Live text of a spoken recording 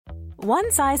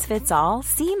One size fits all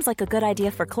seems like a good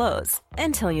idea for clothes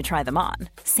until you try them on.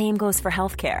 Same goes for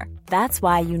healthcare. That's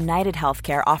why United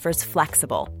Healthcare offers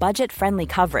flexible, budget-friendly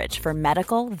coverage for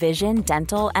medical, vision,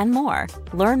 dental, and more.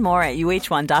 Learn more at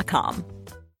uh1.com.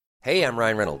 Hey, I'm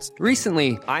Ryan Reynolds.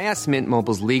 Recently, I asked Mint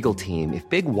Mobile's legal team if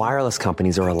big wireless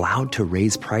companies are allowed to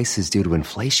raise prices due to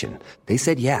inflation. They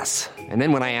said yes. And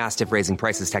then when I asked if raising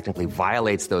prices technically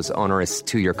violates those onerous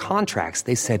two-year contracts,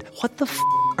 they said, "What the f***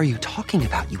 are you talking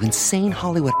about, you insane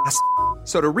Hollywood ass?"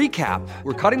 So to recap,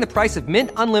 we're cutting the price of Mint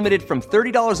Unlimited from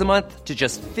 $30 a month to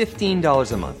just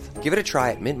 $15 a month. Give it a try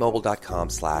at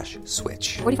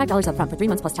mintmobile.com/switch. $45 up front for 3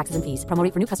 months plus taxes and fees. Promo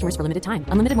rate for new customers for limited time.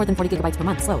 Unlimited more than 40 gigabytes per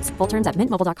month. Slows full terms at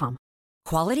mintmobile.com.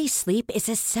 Quality sleep is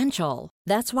essential.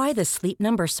 That's why the Sleep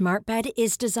Number Smart Bed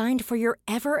is designed for your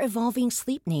ever-evolving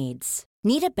sleep needs.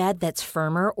 Need a bed that's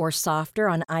firmer or softer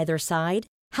on either side?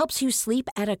 Helps you sleep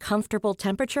at a comfortable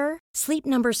temperature? Sleep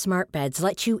Number Smart Beds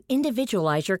let you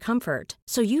individualize your comfort,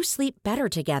 so you sleep better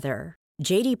together.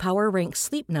 J.D. Power ranks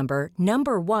Sleep Number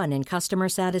 #1 in customer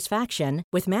satisfaction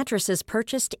with mattresses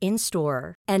purchased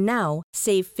in-store. And now,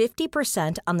 save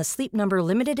 50% on the Sleep Number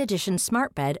Limited Edition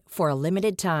Smart Bed for a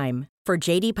limited time. For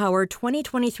J.D. Power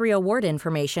 2023 award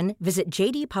information, visit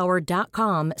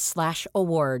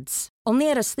jdpower.com/awards. Only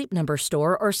at a Sleep Number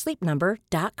store or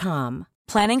sleepnumber.com.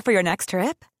 Planning for your next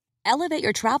trip? Elevate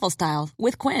your travel style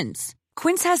with Quince.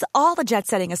 Quince has all the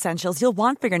jet-setting essentials you'll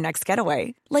want for your next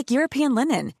getaway, like European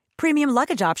linen, premium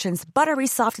luggage options, buttery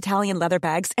soft Italian leather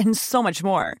bags, and so much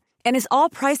more. And is all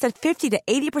priced at 50 to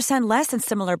 80% less than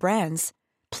similar brands.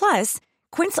 Plus,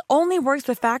 Quince only works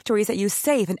with factories that use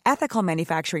safe and ethical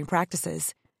manufacturing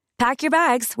practices. Pack your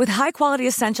bags with high-quality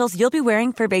essentials you'll be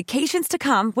wearing for vacations to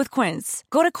come with Quince.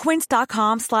 Go to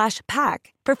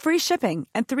quince.com/pack for free shipping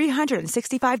and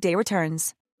 365-day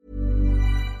returns.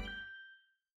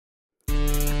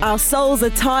 Our souls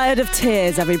are tired of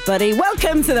tears, everybody.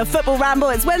 Welcome to the Football Ramble.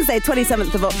 It's Wednesday,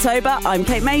 27th of October. I'm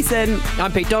Kate Mason.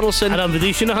 I'm Pete Donaldson. And I'm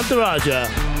Vidushan Huntaraja.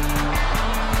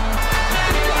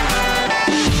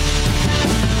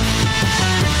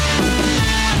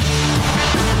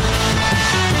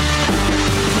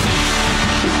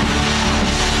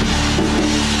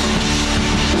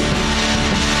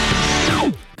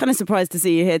 Kind of surprised to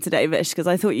see you here today, Vish, because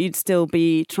I thought you'd still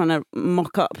be trying to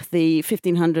mock up the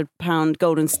 £1,500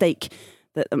 golden steak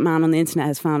that a man on the internet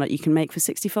has found out you can make for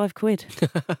 65 quid.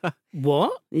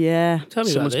 What? Yeah. Tell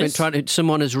me about this.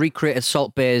 Someone has recreated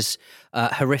Salt Bay's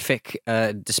horrific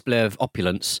display of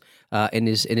opulence in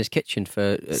his kitchen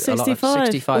for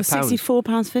 £65 or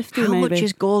 £64.50 How maybe. much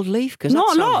is gold leaf? Because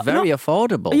Not that a lot, sounds very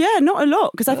affordable. Yeah, not a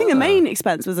lot, because I think the main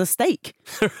expense was a steak.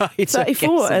 Right, 34 okay,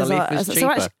 so as the well. leaf is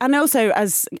cheaper. And also,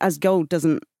 as gold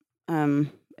doesn't,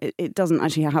 it doesn't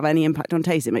actually have any impact on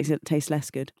taste. It makes it taste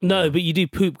less good. No, but you do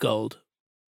poop gold.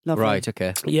 Lovely. Right,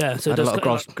 okay. Yeah, so I had a lot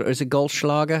of is it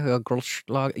Goldschlager or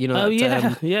Goldschlager? You know, Oh,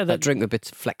 that, yeah. that drink with bits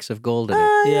flecks of gold in it.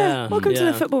 Yeah. Welcome to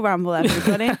the Football Ramble,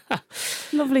 everybody.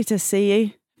 Lovely to see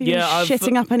you. Yeah,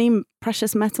 shitting up any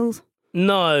precious metals?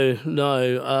 No.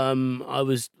 I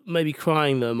was maybe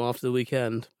crying them after the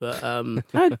weekend, but Oh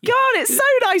God, it's so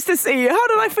nice to see you. How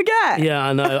did I forget? yeah,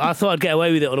 I know. I thought I'd get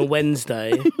away with it on a Wednesday,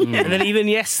 and then even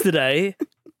yesterday,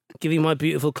 giving my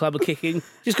beautiful club a kicking,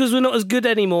 just because we're not as good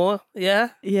anymore. Yeah,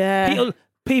 Yeah.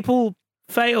 People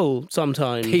fail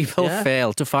sometimes. People yeah?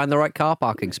 fail to find the right car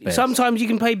parking space. Sometimes you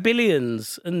can pay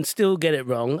billions and still get it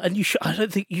wrong, and I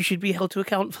don't think you should be held to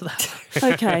account for that.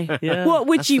 Okay. Yeah. What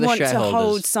would That's you for the want to shareholders.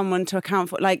 hold someone to account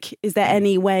for? Like, is there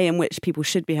any way in which people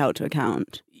should be held to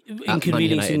account?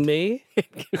 Inconveniencing me.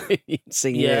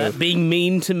 Seeing Yeah, you. being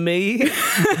mean to me. These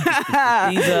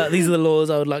are the laws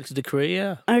I would like to decree.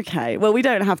 Yeah. Okay. Well, we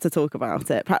don't have to talk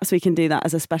about it. Perhaps we can do that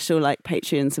as a special, like,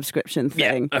 Patreon subscription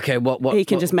thing. Okay, what He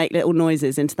can just make little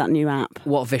noises into that new app.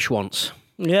 what Vish wants.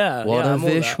 Yeah. What yeah, a I'm all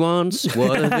Vish that. wants,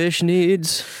 what a Vish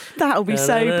needs. That'll be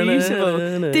so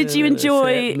beautiful. Did you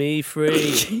enjoy? Set me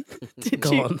free.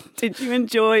 Did you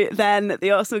enjoy then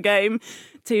the Arsenal game?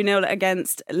 2-0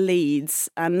 against Leeds,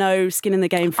 and no skin in the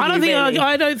game for I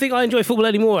you, don't think I enjoy football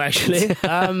anymore. Actually,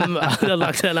 I'd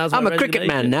like to announce I'm my a cricket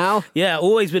resignation. man now. Yeah,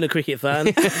 always been a cricket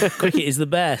fan. Cricket is the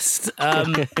best.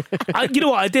 You know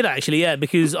what I did actually? Yeah,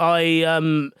 because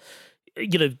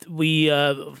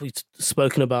we've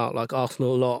spoken about like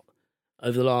Arsenal a lot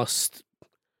over the last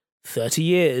 30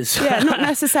 years. Yeah, not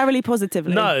necessarily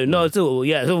positively. No, not at all.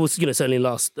 Yeah, it's almost, certainly the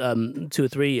last 2 or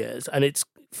 3 years, and it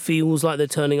feels like they're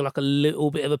turning like a little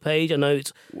bit of a page. I know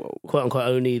it's quote unquote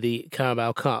only the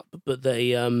Carabao Cup, but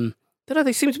they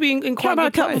they seem to be in quite Carabao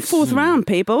a good Cup, place. fourth round,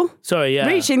 people. Sorry, yeah,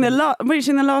 Reaching the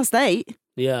last 8.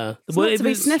 yeah. It's not to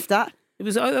be sniffed at. It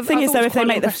was. I Thing is, though, if they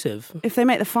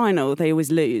make the final, they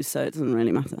always lose, so it doesn't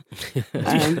really matter.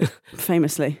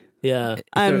 Famously. Yeah.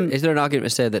 Is there an argument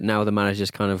to say that now the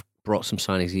manager's kind of brought some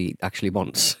signings he actually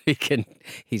wants?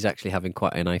 He's actually having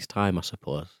quite a nice time, I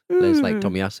suppose. Players like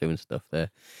Tomiyasu and stuff there.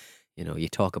 You know, you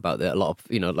talk about a lot of,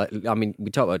 we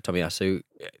talk about Tomiyasu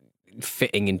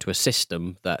fitting into a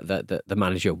system that the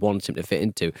manager wants him to fit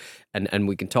into. And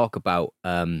we can talk about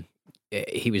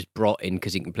he was brought in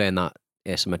because he can play in that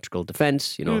asymmetrical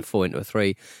defence, 4 into a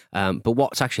 3. But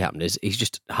what's actually happened is he's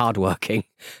just hardworking.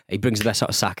 He brings the best out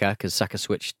of Saka because Saka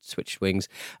switched wings.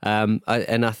 And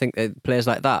I think that players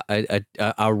like that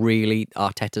are really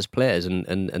Arteta's players,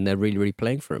 and they're really, really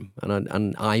playing for him.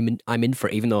 And I'm in for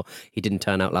it, even though he didn't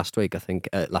turn out last week. I think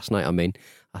last night.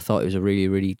 I thought it was a really,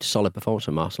 really solid performance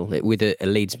from Arsenal with a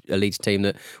Leeds team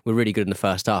that were really good in the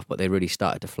first half, but they really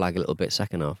started to flag a little bit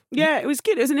second half. Yeah, it was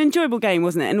good. It was an enjoyable game,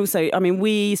 wasn't it? And also,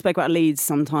 we spoke about Leeds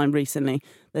sometime recently.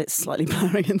 That's slightly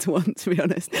blurring into one, to be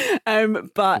honest.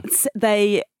 But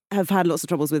they have had lots of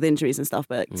troubles with injuries and stuff.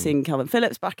 But seeing Calvin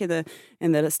Phillips back in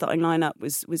the starting lineup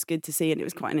was good to see, and it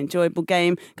was quite an enjoyable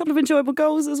game. A couple of enjoyable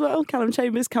goals as well. Callum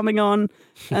Chambers coming on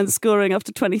and scoring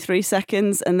after 23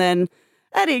 seconds, and then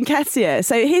Eddie Nketiah.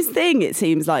 So his thing, it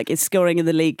seems like, is scoring in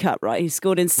the League Cup, right? He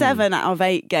scored in 7 out of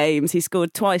 8 games. He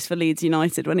scored twice for Leeds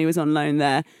United when he was on loan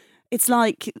there. It's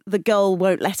like the goal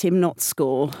won't let him not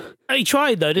score. He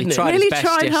tried though, didn't he? Really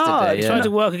tried hard. He tried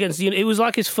to work against the unit. It was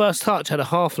like his first touch had a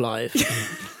half-life.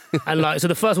 And so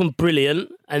the first one,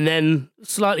 brilliant, and then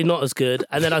slightly not as good,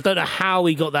 and then I don't know how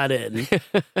he got that in,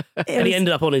 and he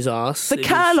ended up on his arse. The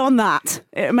curl on that,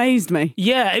 it amazed me.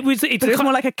 Yeah, it was. It's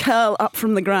more like a curl up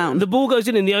from the ground. The ball goes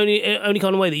in the only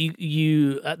kind of way that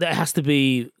you that has to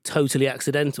be totally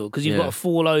accidental, because you've got to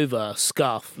fall over,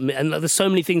 scuff, and there's so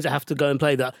many things that have to go and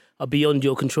play that are beyond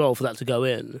your control for that to go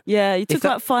in. Yeah, you talk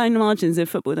about fine margins in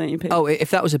football, don't you, Pete? Oh, if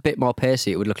that was a bit more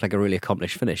pacey, it would look like a really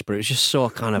accomplished finish, but it was just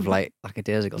so kind of like a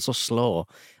days ago, so slow.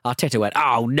 Arteta went,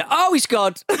 oh no, he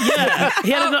scored. Yeah,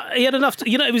 he had enough to,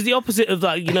 it was the opposite of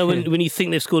that, when you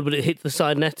think they've scored but it hit the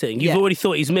side netting. You've already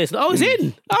thought he's missed. Oh, it's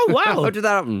in. Oh, wow. How did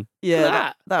that happen?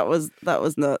 Yeah, that was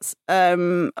nuts.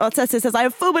 Arteta says, I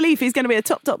have full belief he's going to be a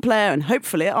top player, and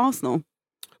hopefully at Arsenal.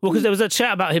 Well, because there was a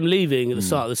chat about him leaving at the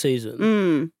start of the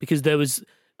season. Because there was,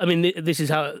 this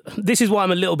is why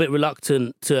I'm a little bit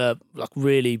reluctant to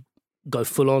really go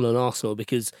full on Arsenal,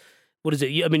 because what is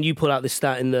it? You put out this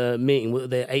stat in the meeting.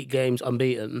 They're 8 games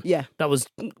unbeaten. Yeah, but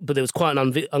there was quite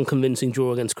an unconvincing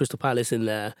draw against Crystal Palace in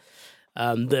there.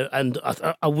 And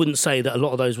I wouldn't say that a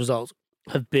lot of those results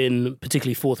have been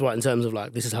particularly forthright in terms of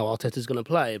this is how Arteta's going to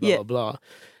play, blah blah.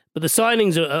 But the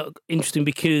signings are interesting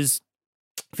because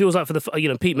it feels like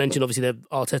Pete mentioned obviously they're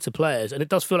Arteta players, and it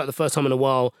does feel like the first time in a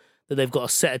while that they've got a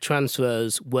set of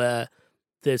transfers where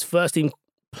there's first team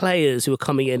players who are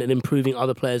coming in and improving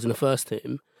other players in the first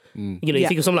team. You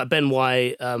think of someone like Ben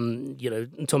White,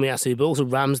 Tomiyasu, but also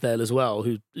Ramsdale as well,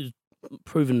 who's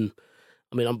proven.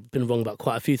 I've been wrong about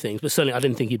quite a few things, but certainly I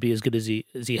didn't think he'd be as good as he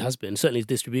has been. Certainly his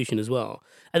distribution as well,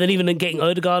 and then even getting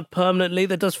Odegaard permanently,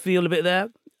 that does feel a bit there,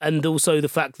 and also the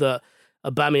fact that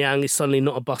Aubameyang is suddenly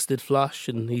not a busted flush,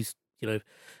 and he's,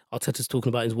 Arteta's talking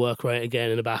about his work rate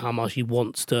again and about how much he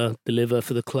wants to deliver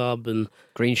for the club and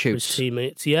green shoots, his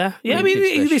teammates. Yeah.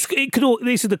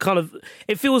 This is the kind of.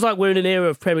 It feels like we're in an era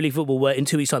of Premier League football where in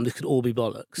 2 weeks' time this could all be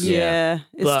bollocks. Yeah,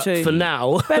 it's true. For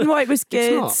now, Ben White was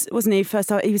good, wasn't he? First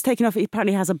time he was taken off. He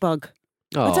apparently has a bug.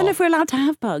 I don't know if we're allowed to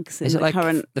have bugs in the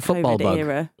current the football COVID bug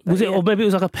era. Was it, or maybe it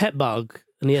was like a pet bug?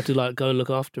 And he had to go and look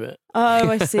after it. Oh,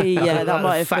 I see. Yeah, that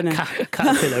might have been a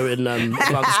caterpillar in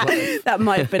that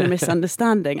might have been a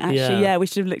misunderstanding. Actually, we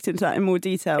should have looked into that in more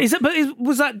detail.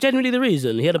 Was that generally the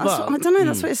reason he had a bug? I don't know.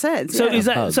 That's what it said. So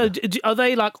are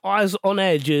they as on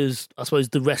edge as I suppose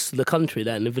the rest of the country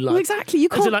then? Well, exactly. You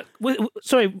can't.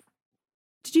 Sorry.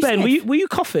 Did you Ben, were you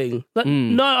coughing?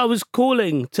 No, I was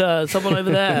calling to someone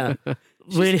over there.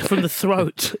 Really from the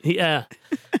throat, yeah.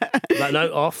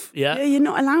 No, off, yeah. Yeah, you're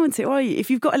not allowed to, are you?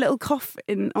 If you've got a little cough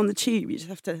on the tube, you just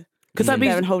have to sit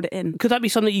there and hold it in. Could that be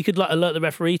something you could alert the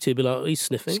referee to? Be like, oh, he's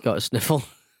sniffing. He's got a sniffle. Have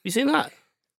you seen that?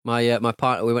 My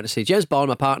partner, we went to see James Bond.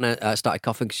 My partner started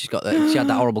coughing because she had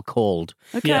that horrible cold.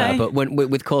 Okay. Yeah, but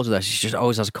with colds with her, she just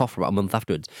always has a cough for about a month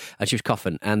afterwards, and she was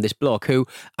coughing. And this bloke who,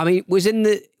 was in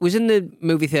the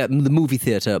movie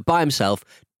theatre by himself,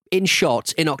 in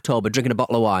shorts in October, drinking a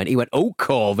bottle of wine. He went, "Oh,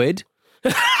 COVID!"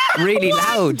 really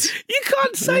loud. You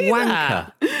can't say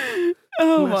wanker. that.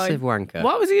 Oh, massive wanker.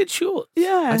 Why was he in shorts?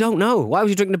 Yeah, I don't know. Why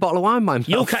was he drinking a bottle of wine by himself?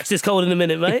 You'll catch this cold in a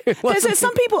minute, mate.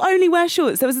 Some people only wear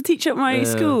shorts. There was a teacher at my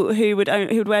school who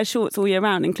would wear shorts all year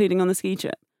round, including on the ski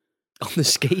trip. On the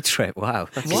ski trip, wow.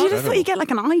 That's Because you'd have thought incredible. you'd get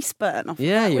like an ice burn off.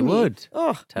 Yeah, that, you wouldn't would.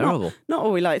 Oh, Terrible. Not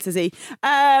all we like to see.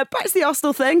 Back to the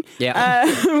Arsenal thing. Yeah.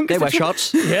 'Cause They we're wear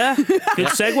shorts. Yeah, good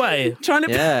segue. Trying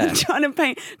to Yeah. trying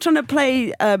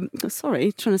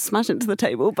to smash into the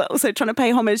table, but also trying to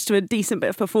pay homage to a decent bit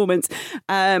of performance.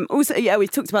 Also, yeah, we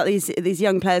talked about these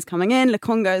young players coming in.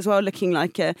 Lukonga as well, looking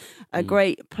like a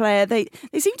great player. They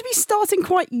seem to be starting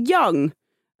quite young.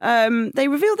 They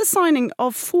revealed the signing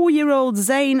of 4-year-old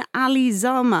Zayn Ali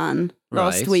Zaman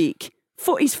last Right. week.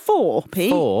 He's 4,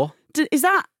 Pete. 4. Is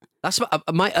that? That's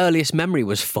my earliest memory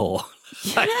was 4.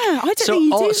 Yeah, I don't think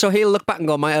you do. So he'll look back and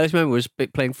go, my earliest memory was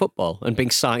playing football and being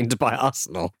signed by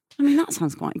Arsenal. I mean, that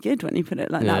sounds quite good when you put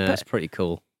it like Yeah, that. that's But pretty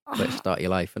cool. Way to start your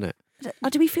life, isn't it?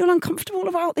 do we feel uncomfortable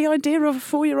about the idea of a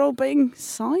 4-year-old being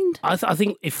signed? I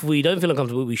think if we don't feel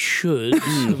uncomfortable, we should.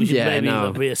 We should Yeah, maybe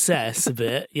no. reassess a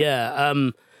bit. Yeah.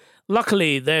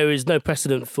 Luckily, there is no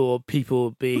precedent for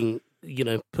people being,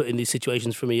 put in these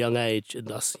situations from a young age and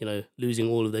thus, losing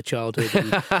all of their childhood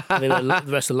and having the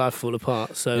rest of life fall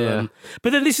apart. So, Yeah.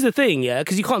 but then this is the thing, yeah,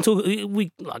 because you can't talk.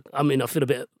 I feel a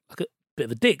bit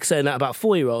of a dick saying that about a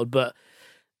 4-year-old, but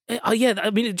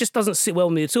it just doesn't sit well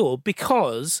with me at all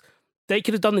because they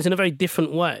could have done this in a very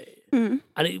different way, and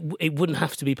it wouldn't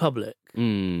have to be public.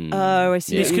 Oh, I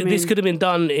see. This what you this mean. could have been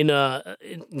done in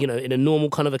a normal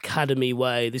kind of academy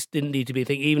way. This didn't need to be a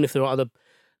thing, even if there are other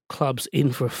clubs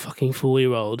in for a fucking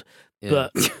 4-year-old. Yeah.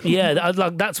 But yeah,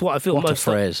 that's what I feel What a most.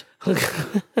 phrase. When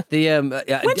do you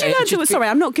learn to? Sorry,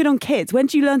 I'm not good on kids. When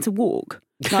do you learn to walk?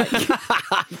 Like,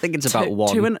 I think it's about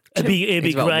two 1. It'd be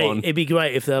It's about great. 1. It'd be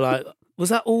great if they're like, was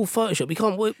that all Photoshop? We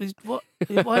can't work. What?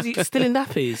 Why is he still in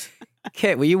nappies?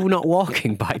 Kate, were you not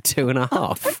walking by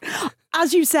 2.5?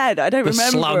 as you said, I don't The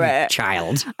remember slug it.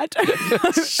 child. I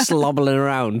don't. Slobbering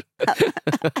around.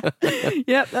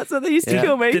 Yep, that's what they used to Yeah.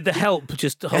 call me. Did the help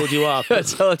just hold you up? I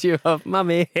told you off,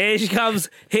 Mummy. Here she comes.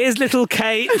 Here's little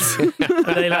Kate. And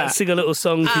they sing a little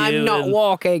song to you. I'm not and-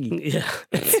 walking. Yeah.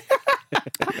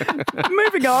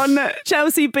 Moving on,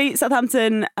 Chelsea beat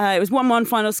Southampton. It was 1-1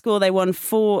 final score. They won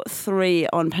 4-3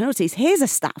 on penalties. Here's a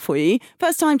stat for you.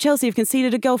 First time Chelsea have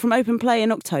conceded a goal from open play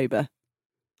in October.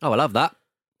 Oh, I love that.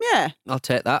 Yeah. I'll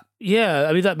take that. Yeah,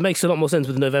 I mean that makes a lot more sense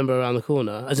with November around the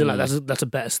corner. As in, that's a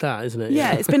better stat, isn't it?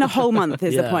 Yeah, it's been a whole month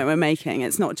is the Yeah. point we're making.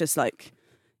 It's not just like,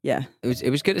 yeah. It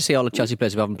was good to see all the Chelsea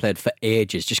players who haven't played for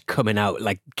ages just coming out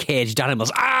like caged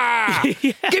animals. Ah! Give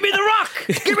me the rock!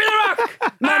 Give me the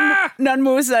rock! None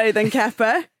more so than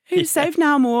Kepa, who's saved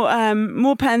now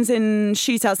more pens in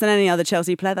shootouts than any other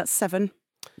Chelsea player. That's 7.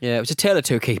 Yeah, it was a tale of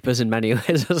two keepers in many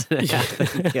ways, wasn't it? I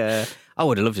think, I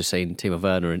would have loved to have seen Timo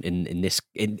Werner in this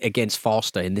against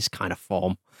Forster in this kind of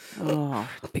form. Oh.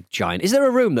 Big giant. Is there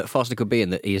a room that Forster could be in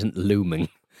that he isn't looming?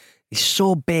 He's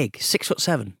so big,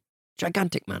 6'7",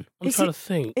 gigantic man. I'm Is trying it- to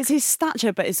think. It's his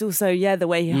stature, but it's also, the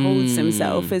way he holds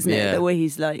himself, isn't it? yeah. The way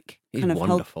he's like He's kind of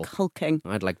wonderful. hulking.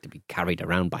 I'd like to be carried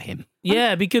around by him, Yeah,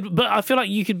 it'd be good. But I feel like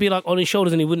you could be like on his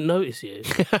shoulders and he wouldn't notice you.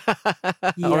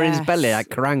 or in his Yes. belly like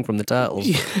Kerrang from the Turtles.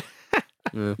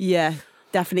 Yeah,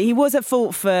 definitely. He was at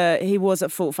fault for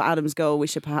Adam's goal, we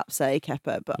should perhaps say,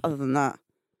 Kepa, but other than that,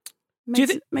 Do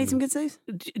you made some good saves.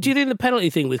 Do you think the penalty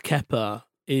thing with Kepa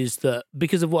is that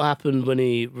because of what happened when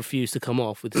he refused to come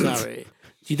off with Sarri,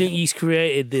 do you think he's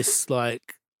created this,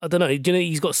 like, I don't know, do you think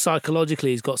he's got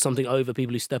he's got something over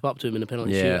people who step up to him in a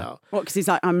penalty Yeah. shootout? What? Because he's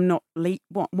like, I'm not late.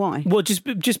 What? Why? Well, just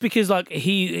because like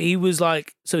he was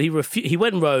like, so he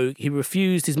went rogue. He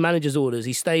refused his manager's orders.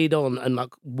 He stayed on and like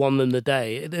won them the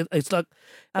day. It's like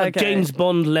Okay. James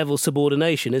Bond level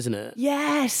subordination, isn't it?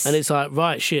 Yes. And it's like,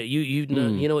 right, shit, you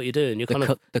know what you're doing. You're kind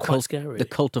of quite scary. The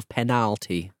cult of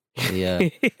penalty.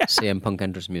 The CM Punk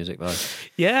entrance music, though.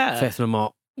 Yeah, Faith no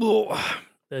more.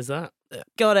 there's that.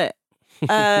 Got it.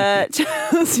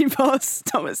 Chelsea boss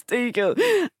Thomas Tuchel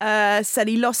said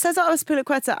he lost Cesar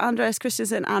Azpilicueta, Andreas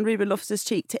Christensen and Ruben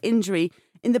Loftus-Cheek to injury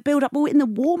in the build-up or in the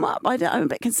warm-up. I'm a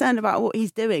bit concerned about what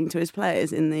he's doing to his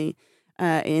players in the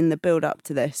build-up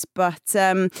to this. But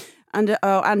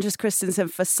Andreas Christensen,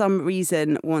 for some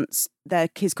reason,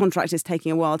 his contract is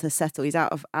taking a while to settle. He's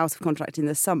out of contract in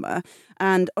the summer.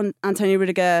 And on Antonio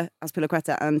Rudiger,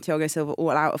 Azpilicueta and Thiago Silva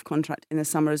all out of contract in the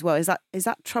summer as well. Is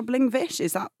that troubling, Vish?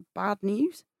 Is that bad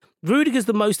news? Rudiger's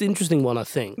the most interesting one, I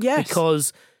think. Yes.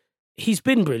 Because he's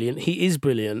been brilliant. He is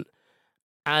brilliant.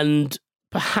 And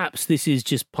perhaps this is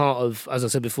just part of, as I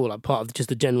said before, like part of just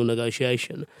the general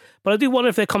negotiation. But I do wonder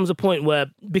if there comes a point where,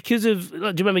 because of,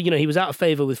 like, do you remember, he was out of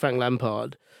favour with Frank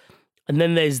Lampard, and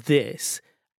then there's this.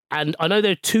 And I know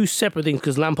they're two separate things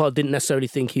because Lampard didn't necessarily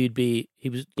think he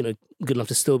was, good enough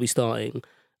to still be starting.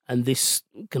 And this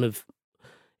kind of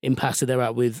impasse they're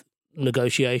at with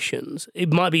negotiations,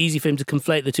 it might be easy for him to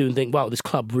conflate the two and think, wow, this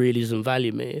club really doesn't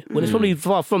value me. When it's probably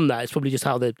far from that. It's probably just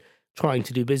how they're trying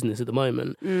to do business at the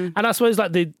moment. And I suppose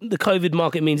like the COVID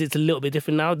market means it's a little bit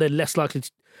different now. They're less likely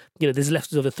to, there's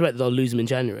less of a threat that they'll lose him in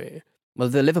January. Well,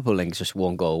 the Liverpool links just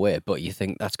won't go away, but you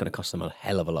think that's going to cost them a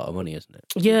hell of a lot of money, isn't it?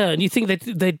 Yeah, and you think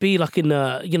they'd be like in,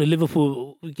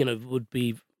 Liverpool, would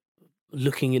be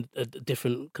looking at a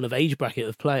different kind of age bracket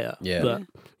of player. Yeah. But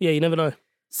yeah, you never know.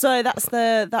 So that's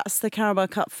the Carabao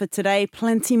Cup for today.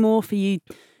 Plenty more for you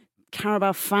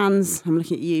Carabao fans. I'm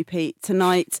looking at you, Pete,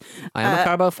 tonight. I am a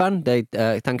Carabao fan. They,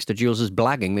 thanks to Jules's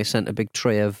blagging, they sent a big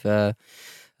tray of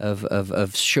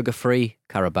sugar-free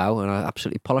Carabao, and I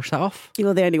absolutely polished that off.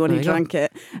 You're the only one who There you go. drank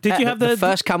it. Did you have The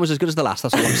first can was as good as the last,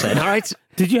 that's all I'm saying. All right?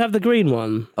 Did you have the green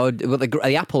one? Oh, well,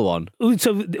 the apple one. Ooh,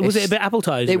 so was it a bit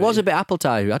appetizer? It was a bit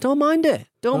appetizer. I don't mind it.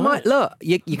 Don't mind. Look,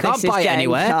 you can't This is buy it getting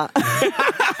anywhere. cut.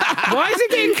 Why is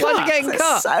it getting cut? Why's it getting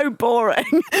cut? So boring.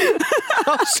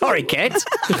 Oh, sorry, kid.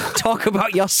 Talk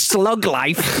about your slug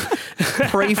life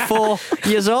pre-4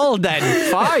 years old then.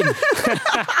 Fine.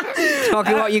 Talk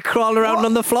about you crawling around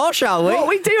on the floor, shall we? What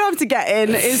we do have to get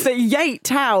in is that Yate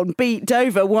Town beat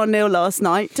Dover 1-0 last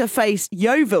night to face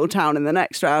Yeovil Town in the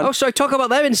next round. Oh, sorry, talk about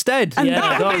them instead. And Yeah,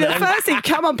 that go would be on the then. first thing.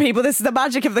 Come on, people. This is the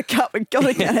magic of the cup. We've got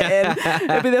to get it in.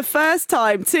 It'll be the first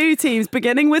time two teams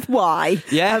beginning with Y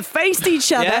have faced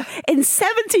each other in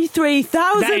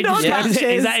 73,000 odd matches.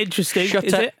 Is that interesting? Shut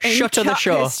Is up. it? in Shut to the cup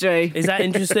shore. history. Is that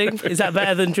interesting? Is that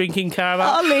better than drinking Carabao?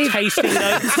 I'll leave. Tasting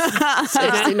notes?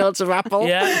 60 notes of apple.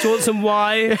 Yeah. Do you want some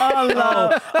wine?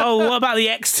 Oh, what about the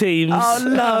X teams? Our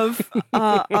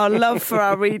love for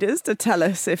our readers to tell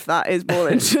us if that is more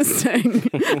interesting.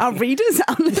 Our readers,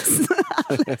 our listeners.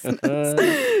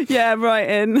 Yeah, right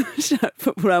in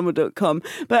footballramble.com.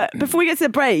 But before we get to the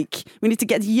break, we need to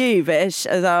get to you, Vish,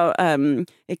 as our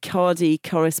Icardi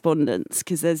correspondent,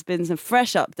 because there's been some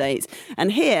fresh updates.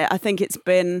 And here, I think it's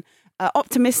been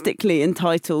optimistically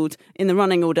entitled in the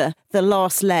running order, The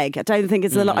Last Leg. I don't think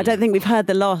I don't think we've heard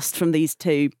the last from these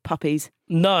two puppies.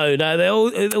 No, they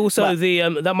also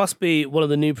that must be one of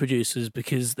the new producers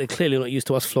because they're clearly not used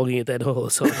to us flogging a dead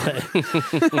horse, aren't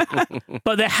they?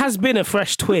 But there has been a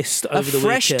fresh twist over the weekend.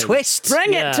 Fresh twist.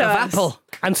 Bring it to us. Apple.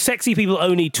 And sexy people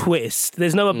only twist.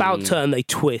 There's no about turn, they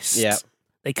twist. Yeah.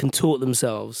 They contort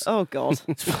themselves. Oh, God.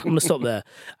 I'm going to stop there.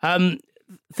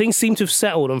 Things seem to have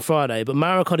settled on Friday, but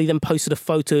Mauro Icardi then posted a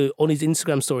photo on his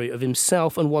Instagram story of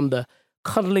himself and Wanda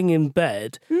cuddling in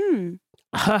bed.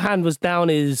 Her hand was down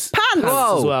his pants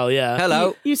Whoa. as well, yeah.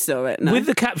 Hello. You saw it, no? With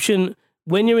the caption,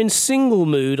 when you're in single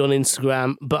mood on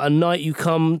Instagram, but at night you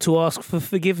come to ask for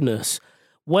forgiveness.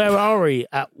 Where are we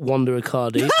at Wanda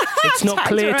Icardi? It's not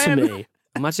clear to me.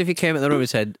 Imagine if he came in the room and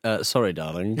said, sorry,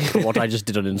 darling, for what I just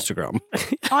did on Instagram.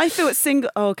 I thought single...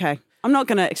 Oh, okay. I'm not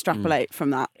going to extrapolate from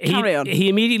that. Carry on. He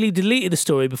immediately deleted the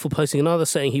story before posting another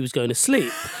saying he was going to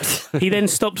sleep. He then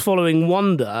stopped following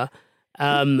Wanda,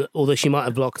 although she might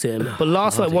have blocked him. But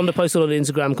last night, Wanda posted on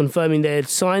Instagram confirming they had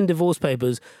signed divorce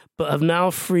papers but have now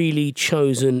freely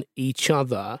chosen each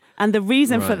other. And the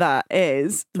reason for that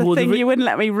is the Well, thing you wouldn't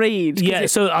let me read. 'cause Yeah,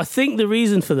 so I think the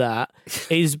reason for that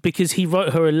is because he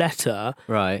wrote her a letter.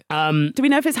 Right. do we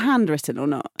know if it's handwritten or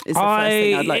not? Is the first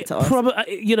thing I'd like to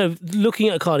ask. Looking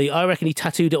at Cardi, I reckon he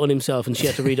tattooed it on himself and she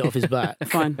had to read it off his back.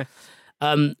 Fine.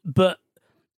 But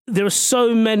there are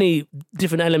so many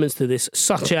different elements to this,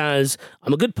 such as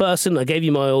I'm a good person, I gave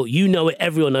you my all, you know it,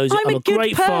 everyone knows it, I'm a a good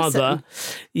great person. father.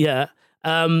 Yeah.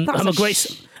 I'm a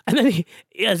great... And then he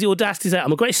has the audacity to say,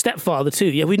 I'm a great stepfather too.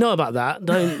 Yeah, we know about that.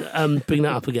 Don't bring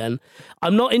that up again.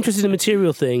 I'm not interested in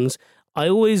material things. I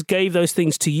always gave those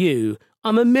things to you.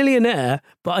 I'm a millionaire,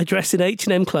 but I dress in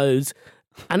H&M clothes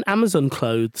and Amazon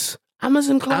clothes.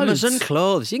 Amazon clothes. Amazon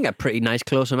clothes. You can get pretty nice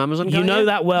clothes from Amazon. You can't know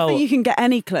that well. But you can get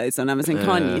any clothes on Amazon,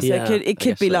 can't you? So Yeah. it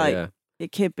could be so, like... yeah.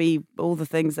 It could be all the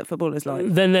things that footballers like.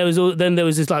 Then there was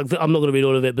this like, I'm not going to read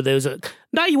all of it, but there was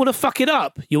now you want to fuck it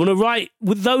up. You want to write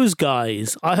with those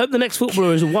guys. I hope the next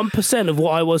footballer is 1% of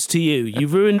what I was to you. You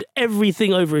ruined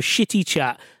everything over a shitty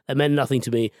chat that meant nothing to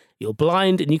me. You're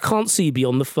blind and you can't see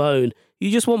beyond the phone. You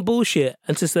just want bullshit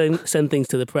and to send things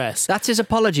to the press. That's his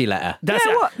apology letter. That's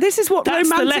This is what that's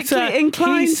the romantically letter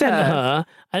inclined he sent her. her,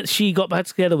 and she got back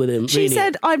together with him. She really.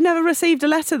 said, "I've never received a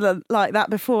letter like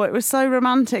that before. It was so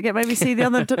romantic. It made me see the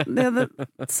other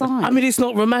side." I mean, it's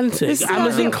not romantic. It's not-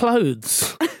 Amazon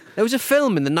clothes. There was a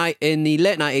film in the late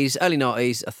 90s, early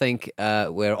 90s, I think,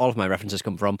 where all of my references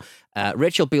come from.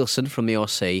 Rachel Bilson from the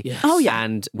OC. Yes. Oh, yeah.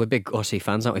 And we're big OC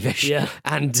fans, aren't we, Vish? Yeah.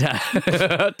 And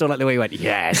don't like the way you went,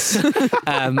 yes.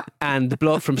 And the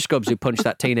bloke from Scrubs who punched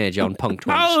that teenager on Punk'd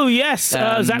once. Oh, yes,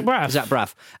 Zach Braff. Zach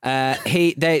Braff.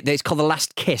 It's called The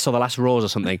Last Kiss or The Last Rose or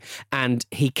something. And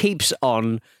he keeps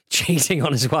on cheating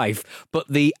on his wife, but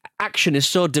the action is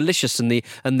so delicious and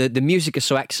the music is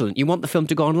so excellent. You want the film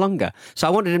to go on longer. So I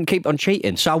wanted him to keep on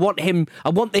cheating. So I want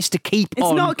this to keep It's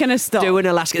on not gonna stop. doing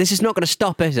Alaska. This is not going to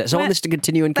stop, is it? So I want this to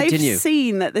continue and continue. They've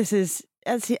seen that this is,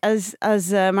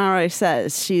 as Maro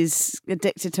says, she's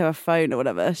addicted to her phone or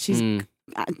whatever. She's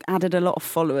added a lot of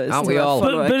followers. Aren't to we her all?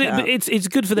 follower But account. it's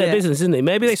good for their Yeah. business, isn't it?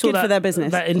 Maybe they It's saw good for their business.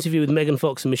 that interview with Megan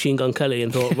Fox and Machine Gun Kelly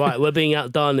and thought, right, we're being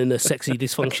outdone in the sexy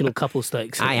dysfunctional couple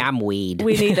stakes. I am weed.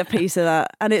 We need a piece of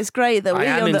that. And it's great that I we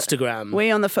am on Instagram.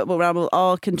 we on the Football Ramble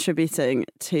are contributing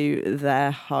to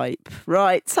their hype.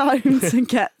 Right, time to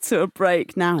get to a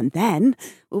break now, and then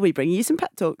we'll be bringing you some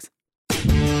pep talks.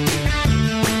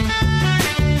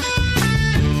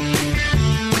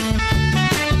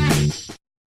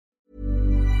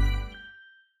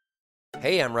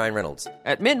 Hey, I'm Ryan Reynolds.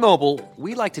 At Mint Mobile,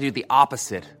 we like to do the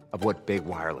opposite of what Big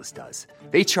Wireless does.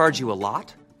 They charge you a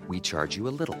lot, we charge you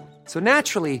a little. So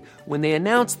naturally, when they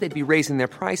announced they'd be raising their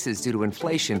prices due to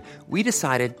inflation, we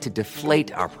decided to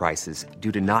deflate our prices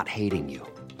due to not hating you.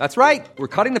 That's right. We're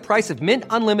cutting the price of Mint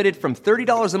Unlimited from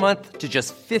 $30 a month to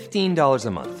just $15 a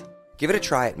month. Give it a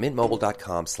try at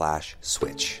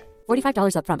mintmobile.com/switch.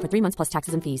 $45 up front for 3 months plus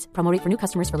taxes and fees. Promo rate for new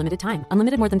customers for limited time.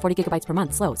 Unlimited more than 40 gigabytes per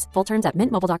month. Slows full terms at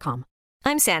mintmobile.com.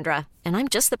 I'm Sandra, and I'm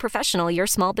just the professional your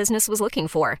small business was looking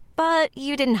for. But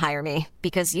you didn't hire me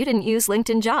because you didn't use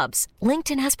LinkedIn Jobs.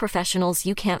 LinkedIn has professionals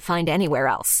you can't find anywhere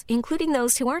else, including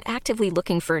those who aren't actively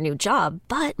looking for a new job,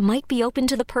 but might be open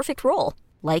to the perfect role,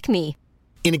 like me.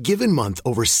 In a given month,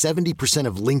 over 70%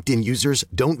 of LinkedIn users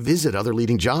don't visit other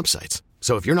leading job sites.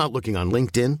 So if you're not looking on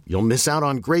LinkedIn, you'll miss out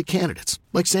on great candidates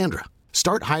like Sandra.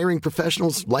 Start hiring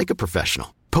professionals like a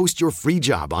professional. Post your free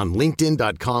job on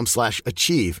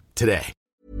linkedin.com/achieve today.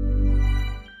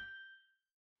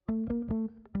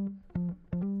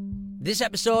 This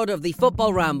episode of the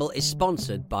Football Ramble is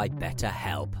sponsored by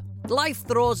BetterHelp. Life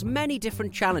throws many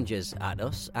different challenges at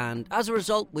us, and as a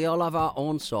result, we all have our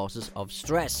own sources of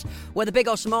stress. Whether big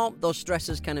or small, those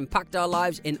stresses can impact our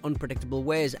lives in unpredictable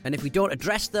ways, and if we don't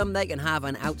address them, they can have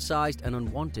an outsized and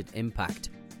unwanted impact.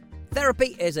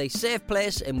 Therapy is a safe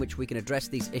place in which we can address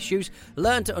these issues,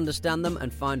 learn to understand them,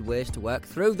 and find ways to work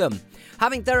through them.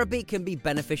 Having therapy can be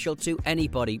beneficial to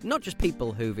anybody, not just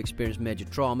people who've experienced major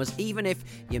traumas, even if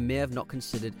you may have not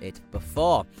considered it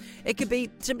before. It could be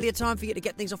simply a time for you to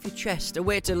get things off your chest, a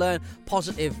way to learn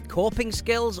positive coping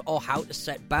skills or how to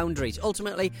set boundaries.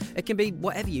 Ultimately, it can be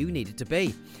whatever you need it to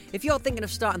be. If you're thinking of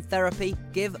starting therapy,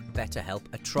 give BetterHelp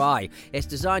a try. It's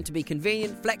designed to be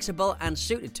convenient, flexible, and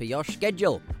suited to your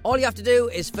schedule. All you have to do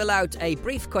is fill out a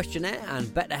brief questionnaire and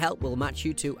BetterHelp will match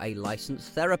you to a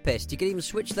licensed therapist. You can even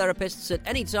switch therapists at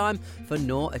any time for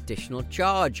no additional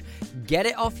charge. Get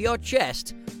it off your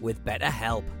chest with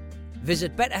BetterHelp.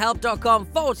 Visit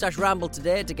betterhelp.com/ramble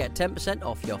today to get 10%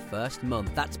 off your first month.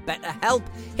 That's BetterHelp,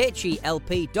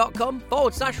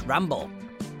 HELP.com/ramble.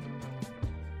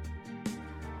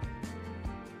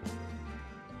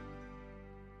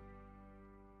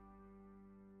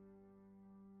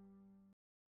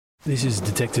 This is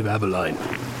Detective Aberline.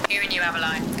 Hearing you,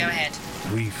 Aberline. Go ahead.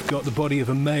 We've got the body of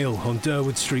a male on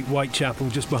Durwood Street, Whitechapel,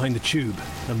 just behind the Tube,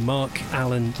 a Mark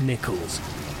Allen Nichols.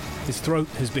 His throat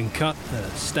has been cut,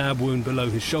 a stab wound below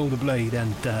his shoulder blade,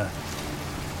 and,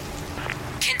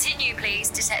 Continue, please,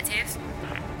 Detective.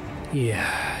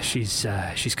 yeah, she's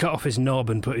cut off his knob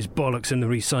and put his bollocks in the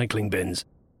recycling bins.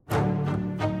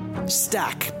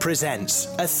 Stack presents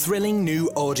a thrilling new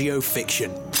audio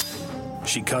fiction.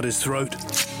 She cut his throat,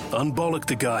 unbollocked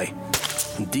the guy,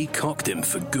 and decocked him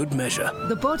for good measure.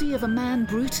 The body of a man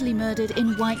brutally murdered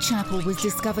in Whitechapel was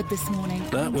discovered this morning.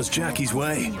 That was Jackie's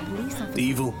way.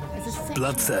 Evil,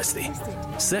 bloodthirsty,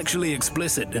 sexually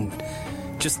explicit, and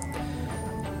just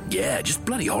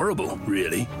bloody horrible,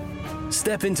 really.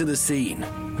 Step into the scene.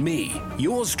 Me,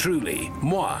 yours truly,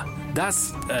 moi.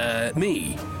 That's,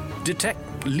 me.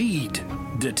 Lead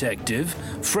detective,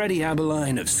 Freddie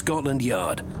Aberline of Scotland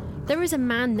Yard. There is a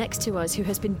man next to us who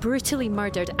has been brutally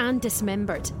murdered and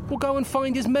dismembered. We'll go and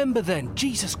find his member then.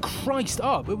 Jesus Christ.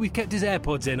 Oh, but we've kept his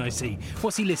AirPods in, I see.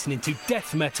 What's he listening to?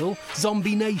 Death metal?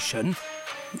 Zombie Nation?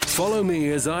 Follow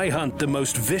me as I hunt the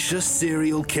most vicious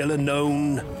serial killer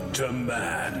known to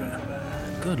man.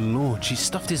 Good Lord, she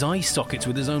stuffed his eye sockets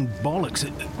with his own bollocks.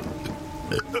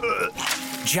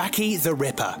 Jackie the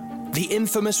Ripper. The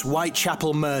infamous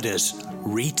Whitechapel murders,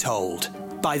 retold.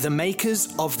 By the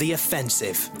makers of The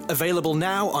Offensive. Available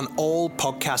now on all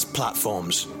podcast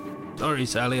platforms. Sorry,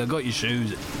 Sally, I got your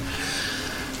shoes.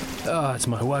 Ah, it's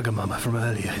my Wagamama from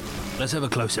earlier. Let's have a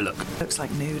closer look. Looks like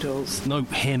noodles. No,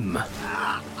 him.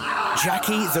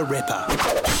 Jackie the Ripper.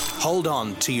 Hold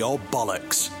on to your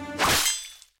bollocks.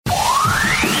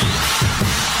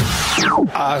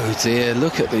 Oh dear,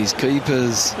 look at these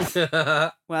keepers.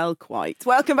 Well, quite.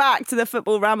 Welcome back to the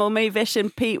Football Ramble. Me, Vish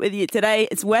and Pete with you today.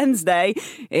 It's Wednesday.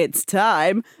 It's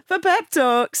time for Pep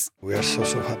Talks. We are so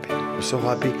happy. We're so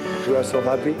happy. We are so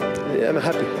happy. Yeah, I'm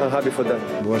happy. I'm happy for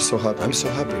them. We are so happy. I'm so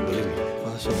happy, believe me.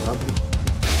 I'm so happy.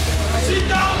 Sit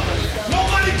down!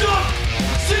 Nobody talk!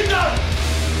 Sit down!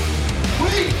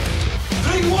 Please!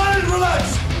 Drink water and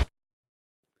relax!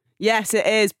 Yes, it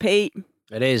is, Pete.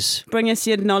 It is. Bring us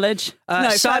your knowledge.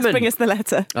 Simon. First bring us the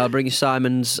letter. I'll bring you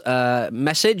Simon's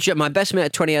message. My best mate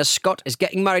at 20 years, Scott, is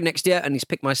getting married next year, and he's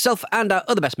picked myself and our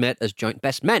other best mate as joint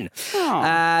best men.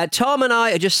 Tom and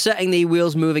I are just setting the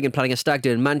wheels moving and planning a stag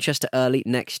do in Manchester early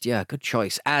next year. Good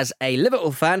choice. As a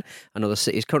Liverpool fan, I know the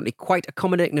city is currently quite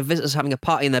accommodating of visitors having a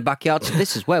party in their backyard, so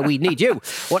this is where we need you.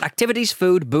 What activities,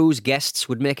 food, booze, guests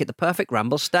would make it the perfect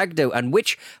ramble stag do, and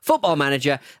which football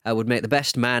manager would make the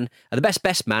best man, the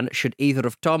best man should either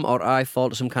of Tom or I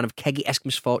fall to some kind of keggy-esque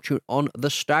misfortune on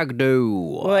the stag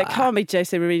do. Well, it can't be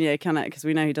Jose Mourinho, can it? Because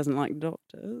we know he doesn't like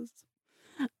doctors.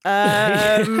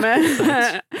 Martin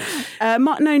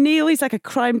O'Neill, he's like a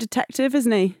crime detective,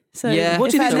 isn't he? So yeah. What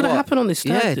do you think is going to happen on this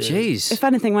stag do? Jeez. If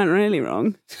anything went really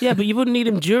wrong. Yeah, but you wouldn't need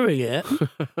him during it.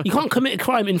 You can't commit a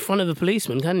crime in front of a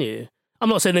policeman, can you? I'm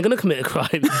not saying they're going to commit a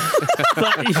crime,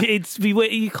 but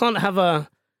you can't have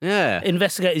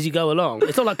investigate as you go along.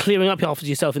 It's not like clearing up after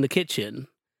yourself in the kitchen,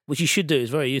 which you should do.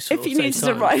 Is very useful. If he needs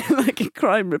to write like a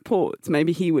crime report,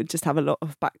 maybe he would just have a lot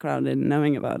of background in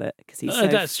knowing about it because he's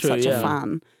such a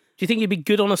fan. Do you think he'd be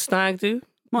good on a stag do?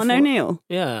 Martin O'Neill?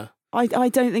 Yeah. I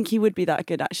don't think he would be that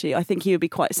good, actually. I think he would be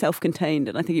quite self-contained,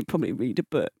 and I think he'd probably read a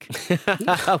book.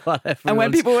 And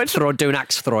when people were doing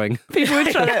axe throwing, people were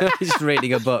trying to just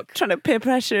reading a book, trying to peer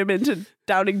pressure him into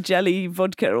downing jelly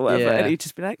vodka or whatever, and he'd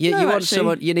just be like, you want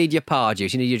someone. You need your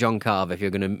Pardews, you need your John Carver if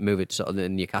you're going to move it sort of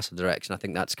in Newcastle direction. I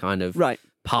think that's kind of right.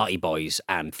 Party boys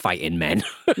and fighting men.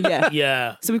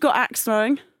 Yeah. So we've got axe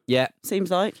throwing. Yeah,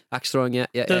 seems like axe throwing. Yeah.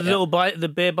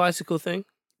 The beer bicycle thing.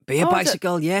 Beer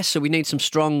bicycle, yes. So we need some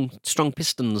strong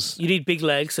pistons. You need big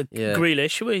legs. So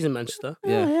Grealish, well, he's in Manchester.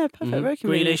 Yeah, perfect. Very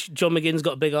convenient. Grealish, John McGinn's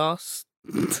got a big arse.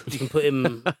 You can put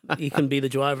him. He can be the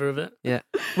driver of it. Yeah,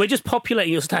 we're just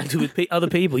populating your stand with other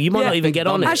people. You might not even get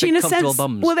on it. Actually, in a sense,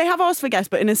 well, they have asked for guests,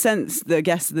 but in a sense, the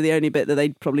guests are the only bit that they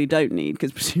probably don't need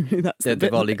because presumably that's the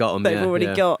they've already got them. They've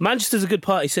already got. Manchester's a good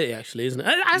party city, actually, isn't it?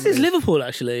 As is Liverpool,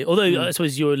 actually. Although I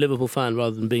suppose you're a Liverpool fan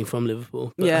rather than being from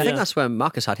Liverpool. But I think that's where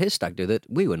Marcus had his stag do that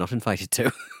we were not invited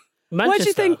to. Manchester. Why do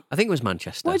you think? I think it was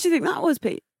Manchester. Why do you think that was,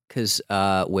 Pete? Because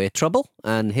we're trouble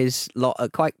and his lot are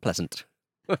quite pleasant.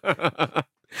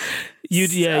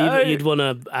 You'd want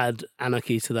to add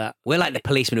anarchy to that. We're like the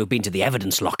policemen who've been to the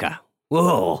evidence locker.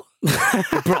 Whoa,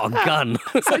 brought a gun.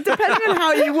 So depending on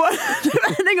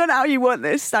how you want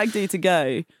this stag do to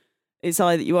go, it's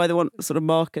either you want sort of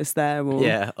Marcus there or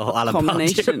Alan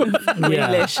combination of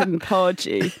Grealish and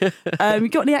Pardew. You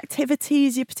got any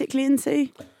activities you're particularly into?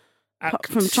 Apart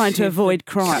from trying to avoid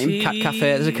crime. Cat cafe.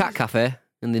 There's a cat cafe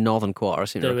in the northern quarter, I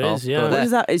seem to recall. Is, yeah. What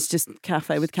is that? It's just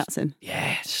cafe with cats in?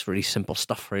 Yeah, it's really simple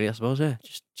stuff, really, I suppose, yeah.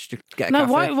 Just get a no,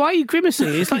 cafe. why are you grimacing?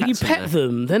 It's like you pet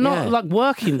them. They're not like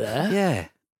working there. Yeah.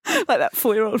 Like that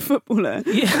 4-year-old footballer.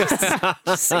 Yeah.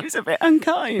 Seems a bit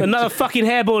unkind. Another fucking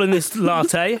hairball in this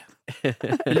latte.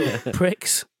 Little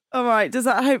pricks. All right,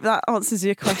 I hope that answers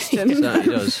your question. It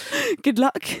certainly does. Good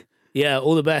luck. Yeah,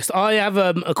 all the best. I have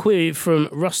a query from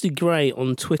Rusty Gray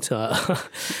on Twitter.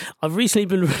 I've recently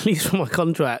been released from my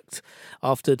contract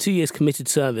after 2 years committed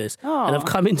service, and I've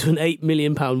come into an £8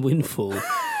 million windfall.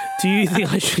 Do you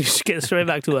think I should get straight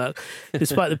back to work,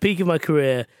 despite the peak of my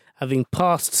career having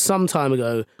passed some time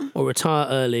ago, or retire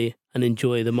early and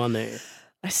enjoy the money?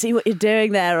 I see what you're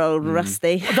doing there, old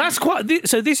Rusty. That's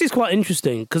so this is quite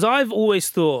interesting, because I've always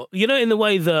thought, in the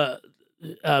way that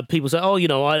people say,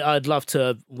 I'd love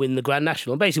to win the Grand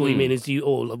National. Basically, what you mean is you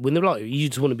all win the lottery. You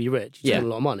just want to be rich. You just want a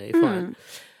lot of money. Fine.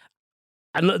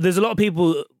 And there's a lot of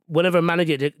people, whenever a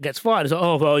manager gets fired, it's like,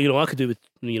 I could do with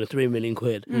 £3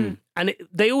 million. And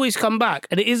they always come back,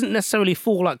 and it isn't necessarily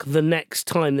for like the next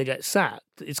time they get sacked.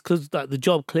 It's because the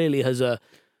job clearly has a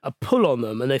pull on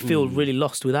them, and they feel really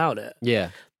lost without it.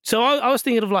 Yeah. So I was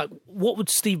thinking of like, what would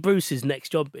Steve Bruce's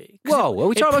next job be? Whoa, are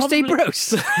we talking about Steve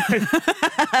Bruce?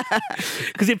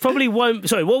 Because it probably won't.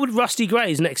 Sorry, what would Rusty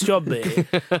Gray's next job be?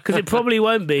 Because it probably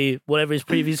won't be whatever his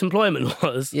previous employment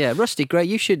was. Yeah, Rusty Gray,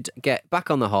 you should get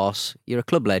back on the horse. You're a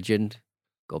club legend.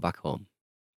 Go back home.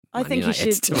 I think he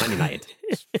should. To Man United.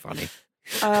 It's funny.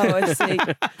 Oh, I see.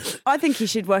 I think he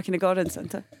should work in a garden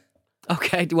centre.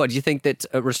 Okay, what do you think that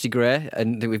Rusty Gray,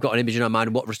 and we've got an image in our mind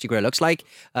of what Rusty Gray looks like?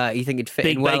 You think it'd fit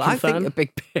Big in well? bacon I think fan. a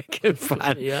big bacon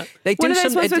fan. Yeah, they do One of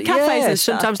those ones with cafes and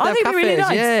stuff. sometimes I they have think cafes. it'd be really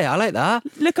nice. Yeah, I like that.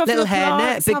 Look after little the hairnet,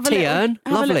 plants, big have a tea little- urn,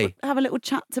 have a lovely. little- have a little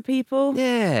chat to people.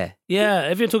 Yeah, yeah.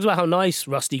 Everyone talks about how nice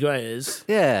Rusty Gray is.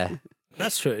 yeah.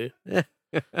 That's true. But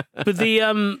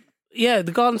the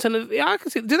the garden centre. Yeah, I can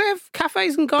see. Do they have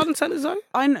cafes and garden centres though?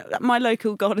 I know, my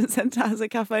local garden centre has a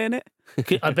cafe in it.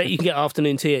 I bet you can get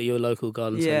afternoon tea at your local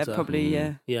garden Yeah, centre. probably.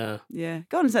 Yeah, Yeah. yeah.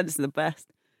 Garden centres are the best.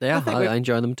 They are. I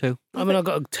enjoy them too. I mean, I've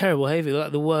got a terrible hay fever. They're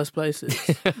like the worst places.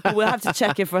 We'll have to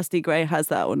check if Rusty Gray has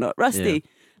that or not. Rusty,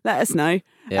 let us know.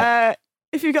 Yeah.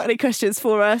 If you've got any questions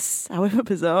for us, however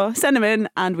bizarre, send them in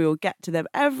and we will get to them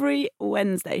every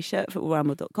Wednesday. Show at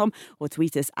footballramble.com or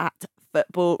tweet us at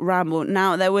footballramble.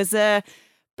 Now, there was a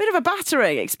bit of a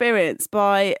battering experience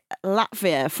by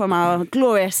Latvia from our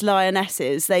glorious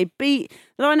Lionesses.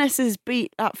 Lionesses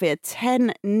beat Latvia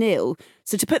 10-0.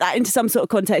 So to put that into some sort of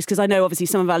context, because I know obviously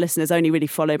some of our listeners only really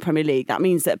follow Premier League, that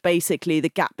means that basically the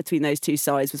gap between those two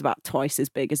sides was about twice as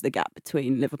big as the gap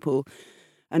between Liverpool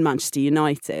and Manchester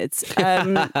United.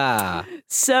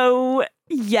 So,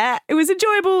 yeah, it was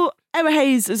enjoyable. Emma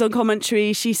Hayes was on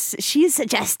commentary. She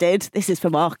suggested, this is for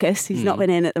Marcus, who's not been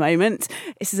in at the moment.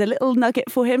 This is a little nugget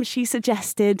for him. She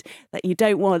suggested that you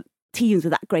don't want teams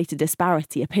with that greater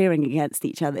disparity appearing against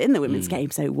each other in the women's game.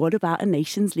 So what about a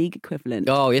Nations League equivalent?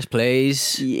 Oh, yes,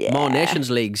 please. Yeah. More Nations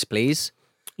Leagues, please.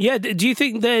 Yeah, do you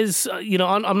think there's,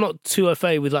 I'm not too au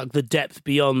fait with like the depth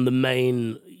beyond the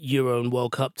main Euro and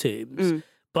World Cup teams.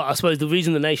 But I suppose the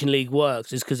reason the Nation League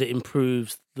works is because it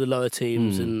improves the lower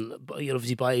teams and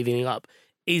obviously by evening up.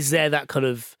 Is there that kind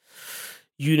of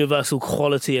universal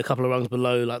quality a couple of rungs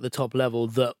below like the top level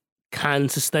that can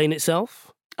sustain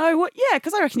itself? Oh, well, yeah,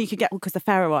 because I reckon you could get, because the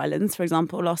Faroe Islands, for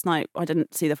example, last night, I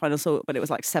didn't see the final score, but it was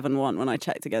like 7-1 when I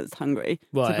checked against Hungary.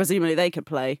 Right. So presumably they could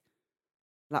play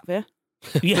Latvia.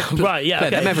 Yeah, right, yeah. Play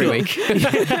okay, them every sure.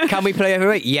 week. Can we play every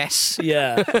week? Yes.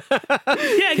 Yeah.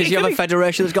 Because you have a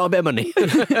federation that's got a bit of money.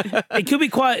 It could be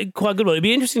quite good. It'd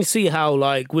be interesting to see how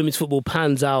like women's football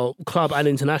pans out, club and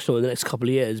international, in the next couple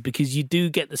of years, because you do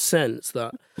get the sense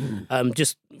that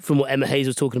just from what Emma Hayes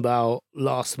was talking about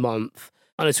last month,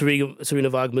 I know Serena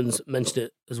Wagman's mentioned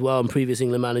it as well and previous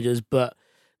England managers, but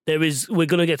we're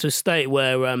going to get to a state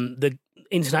where the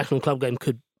international club game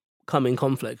could come in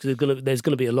conflict. There's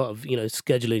going to be a lot of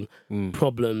scheduling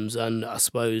problems, and I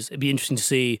suppose it'd be interesting to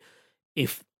see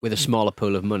if with a smaller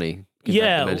pool of money.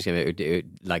 Yeah,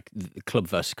 like the club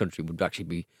versus country would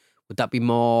that be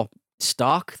more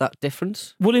stark, that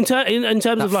difference? Well, in terms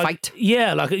that of like fight?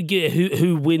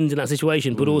 Who wins in that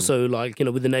situation, but also like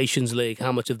with the Nations League,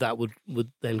 how much of that would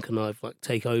then kind of like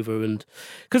take over, and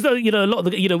because a lot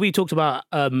of the we talked about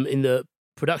in the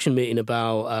production meeting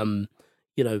about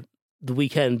the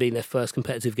weekend being their first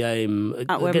competitive game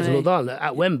against Northern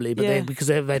at Wembley, but because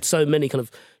they've had so many kind of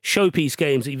showpiece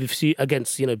games that you've seen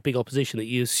against big opposition that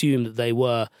you assume that they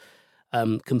were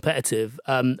competitive,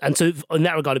 and so in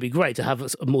that regard it'd be great to have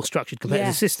a more structured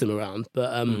competitive system around.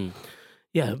 But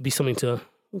it'd be something to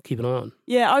keep an eye on.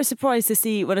 Yeah, I was surprised to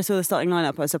see when I saw the starting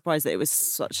lineup. I was surprised that it was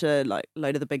such a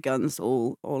load of the big guns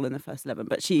all in the first 11.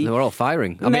 But they were all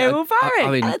firing. They were all firing.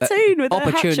 I mean, a tune with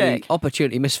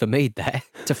opportunity missed for me there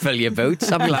to fill your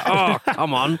boots. I'd be like, oh,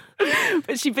 come on.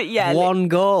 One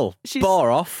goal.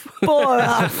 Bore off.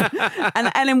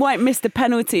 And Ellen White missed the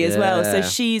penalty as well. So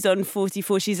she's on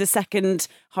 44. She's the second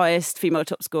highest female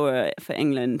top scorer for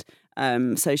England.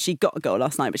 So she got a goal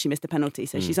last night, but she missed the penalty.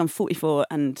 So she's on 44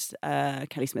 and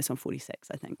Kelly Smith's on 46,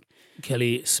 I think.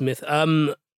 Kelly Smith.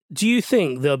 Do you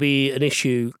think there'll be an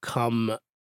issue come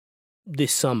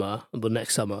this summer, or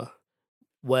next summer,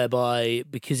 whereby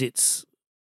because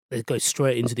they go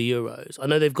straight into the Euros? I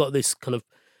know they've got this kind of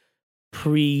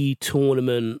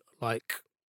pre-tournament like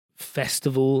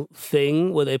festival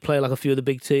thing where they play like a few of the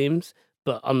big teams,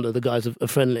 but under the guise of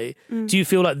friendly. Do you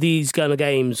feel like these kind of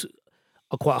games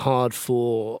are quite hard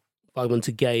for Wagman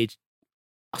to gauge,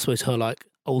 I suppose, her like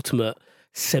ultimate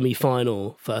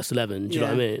semi-final first 11? Do you know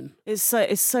what I mean? It's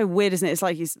so weird, isn't it? It's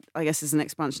like I guess it's an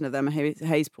expansion of Emma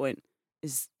Hayes' point.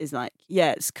 Is like,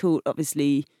 yeah, it's cool.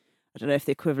 Obviously, I don't know if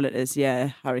the equivalent is,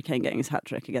 Harry Kane getting his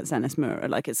hat-trick against Enes Mura.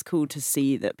 Like, it's cool to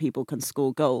see that people can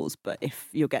score goals, but if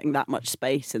you're getting that much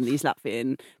space and these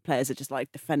Latvian players are just,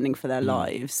 like, defending for their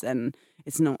lives, then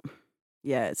it's not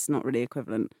really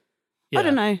equivalent. I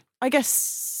don't know. I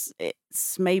guess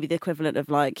it's maybe the equivalent of,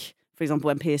 like, for example,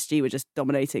 when PSG were just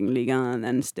dominating Ligue 1 and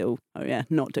then still,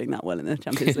 not doing that well in the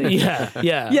Champions League. Yeah.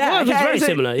 Well, it's very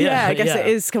similar. Yeah, I guess it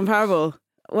is comparable.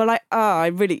 Well,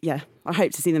 I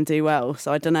hope to see them do well.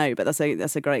 So I don't know, but that's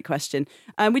a great question.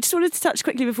 We just wanted to touch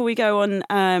quickly before we go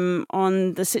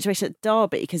on the situation at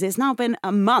Derby, because it's now been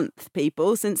a month,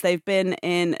 people, since they've been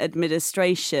in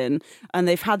administration, and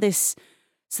they've had this.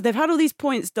 So they've had all these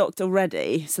points docked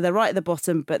already. So they're right at the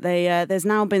bottom, but there's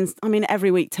now been. I mean,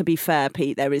 every week, to be fair,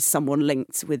 Pete, there is someone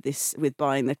linked with with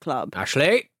buying the club.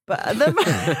 Ashley. But at the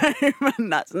moment,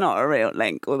 that's not a real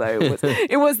link, although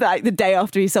it was like the day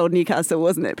after he sold Newcastle,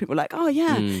 wasn't it? People were like, oh,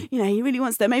 yeah, he really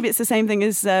wants to. Maybe it's the same thing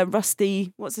as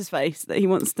Rusty, what's his face, that he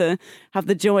wants to have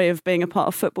the joy of being a part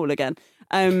of football again.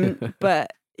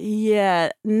 But yeah,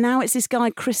 now it's this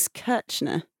guy, Chris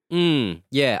Kirchner.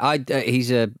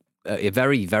 He's a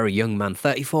very, very young man,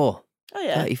 34. Oh,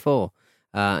 yeah. 34.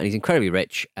 And he's incredibly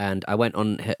rich. And I went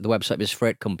on the website of his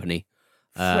freight company.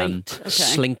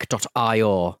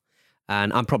 Slink.io,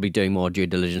 and I'm probably doing more due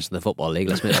diligence than the Football League,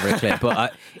 let's make that very clear,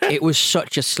 but it was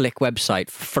such a slick website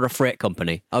for a freight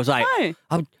company. I was like,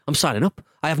 I'm signing up.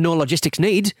 I have no logistics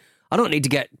need. I don't need to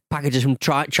get packages from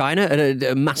China at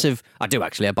a massive... I do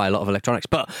actually, I buy a lot of electronics,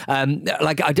 but I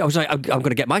was like, I'm going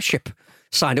to get my ship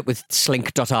signed up with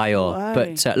Slink.io. Wow.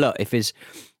 But look,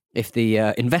 if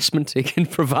the investment it can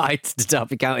provide to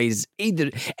Derby County is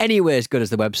either anywhere as good as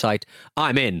the website,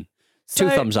 I'm in. So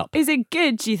 2 thumbs up. Is it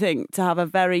good, do you think, to have a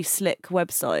very slick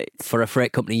website? For a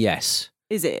freight company, yes.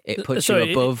 Is it? It puts you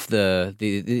above the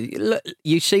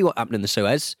you see what happened in the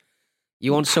Suez.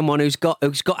 You want someone who's got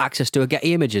access to a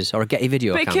Getty Images or a Getty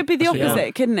video account. But it could be the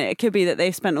opposite, couldn't it? It could be that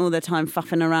they've spent all their time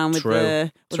faffing around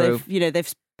with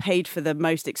they've paid for the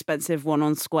most expensive one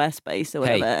on Squarespace or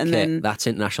whatever. Hey, then that's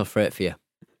international freight for you.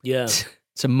 Yeah.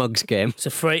 It's a mugs game. It's a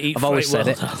freight I've always said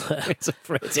world it. It's a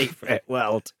freight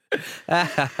world.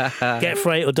 Get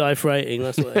freight or die freighting,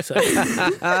 that's what they say.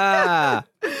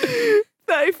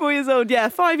 34 years old,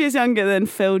 5 years younger than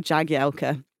Phil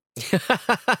Jagielka.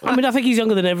 I mean, I think he's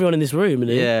younger than everyone in this room,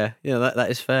 isn't he? Yeah, that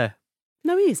is fair.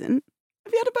 No, he isn't.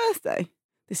 Have you had a birthday?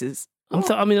 This is...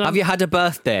 have you had a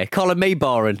birthday? Calling me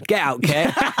boring. Get out, Kate.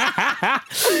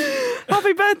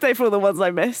 Happy birthday for all the ones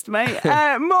I missed, mate.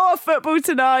 More football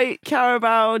tonight.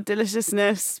 Carabao,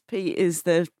 deliciousness. Pete is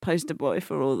the poster boy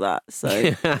for all that. So, do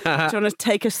you want to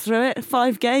take us through it?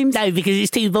 5 games? No, because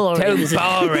it's too boring. Too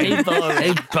boring. Too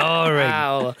boring.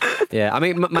 Wow. Yeah, I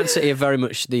mean, Man City are very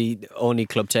much the only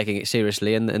club taking it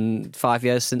seriously, and 5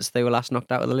 years since they were last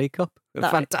knocked out of the League Cup.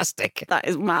 Fantastic. That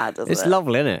is mad, isn't it? It's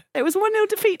lovely, isn't it? It was a 1-0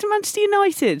 defeat to Manchester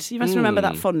United. You must remember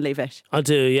that fondly, Vish. I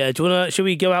do, yeah. Should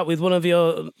we go out with one of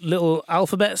your little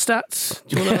alphabet stats?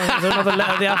 Do you want to, is there another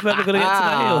letter of the alphabet we're going to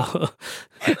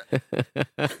get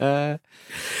today?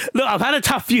 Look, I've had a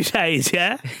tough few days,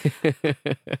 yeah?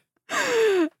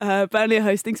 Burnley are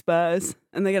hosting Spurs,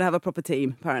 and they're going to have a proper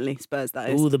team, apparently. Spurs, that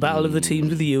is. Oh, the battle of the teams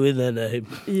with the U in their name.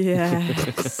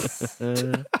 Yes.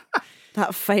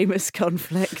 That famous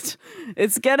conflict.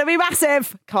 It's going to be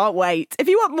massive. Can't wait. If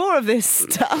you want more of this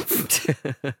stuff,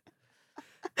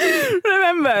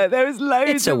 remember, there was loads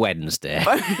It's a Wednesday.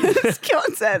 bonus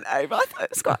content over. I thought it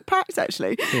was quite packed,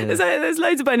 actually. Yeah. There's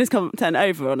loads of bonus content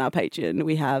over on our Patreon.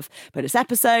 We have bonus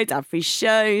episodes, ad-free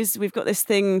shows. We've got this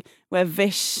thing where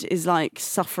Vish is like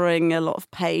suffering a lot of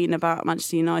pain about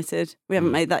Manchester United. We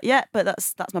haven't made that yet, but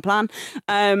that's my plan.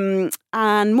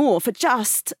 And more for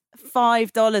just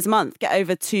 $5 a month. Get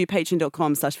over to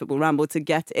patreon.com/footballramble to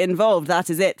get involved. That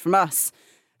is it from us.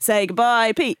 Say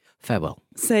goodbye, Pete. Farewell.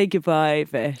 Say goodbye,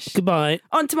 Vish. Goodbye.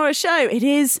 On tomorrow's show, it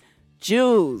is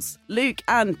Jules, Luke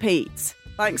and Pete.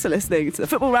 Thanks for listening to the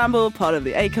Football Ramble, part of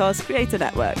the Acast Creator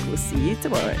Network. We'll see you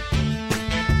tomorrow.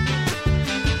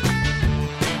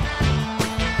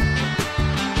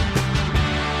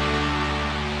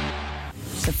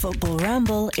 The Football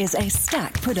Ramble is a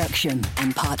Stack production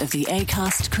and part of the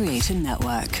Acast Creator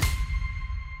Network.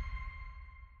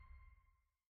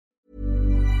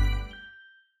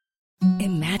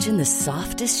 Imagine the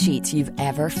softest sheets you've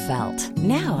ever felt.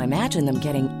 Now imagine them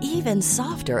getting even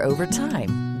softer over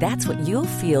time. That's what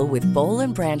you'll feel with Boll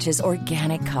 & Branch's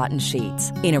organic cotton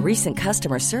sheets. In a recent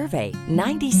customer survey,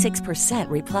 96%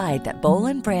 replied that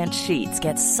Boll & Branch sheets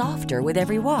get softer with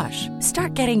every wash.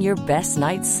 Start getting your best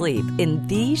night's sleep in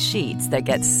these sheets that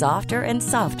get softer and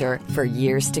softer for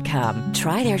years to come.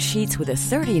 Try their sheets with a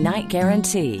 30-night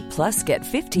guarantee. Plus, get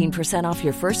 15% off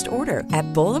your first order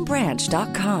at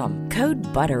bollandbranch.com. Code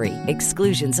BUTTERY.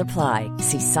 Exclusions apply.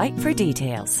 See site for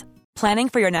details. Planning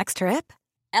for your next trip?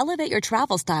 Elevate your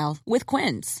travel style with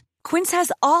Quince. Quince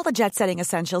has all the jet-setting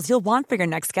essentials you'll want for your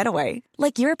next getaway,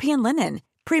 like European linen,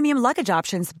 premium luggage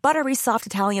options, buttery soft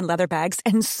Italian leather bags,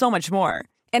 and so much more.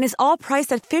 And is all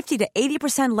priced at 50 to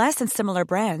 80% less than similar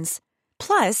brands.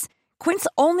 Plus, Quince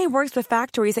only works with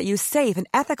factories that use safe and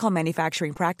ethical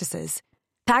manufacturing practices.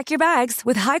 Pack your bags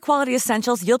with high-quality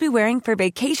essentials you'll be wearing for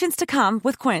vacations to come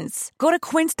with Quince. Go to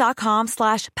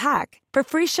quince.com/pack for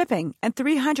free shipping and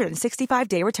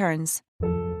 365-day returns.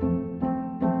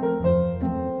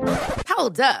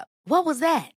 Hold up. What was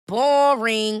that?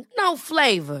 Boring. No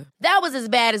flavor. That was as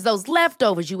bad as those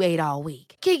leftovers you ate all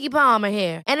week. Keke Palmer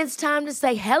here, and it's time to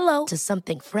say hello to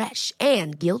something fresh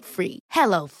and guilt-free.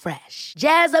 Hello Fresh.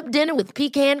 Jazz up dinner with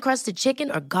pecan-crusted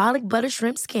chicken or garlic butter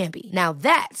shrimp scampi. Now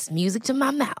that's music to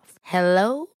my mouth.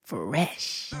 Hello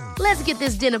Fresh. Let's get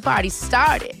this dinner party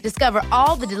started. Discover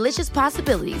all the delicious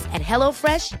possibilities at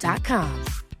HelloFresh.com.